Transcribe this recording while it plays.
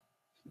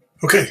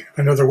Okay,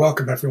 another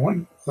welcome,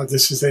 everyone.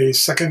 This is a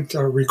second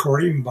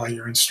recording by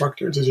your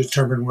instructor to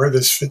determine where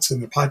this fits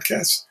in the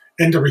podcast.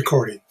 End of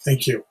recording.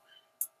 Thank you.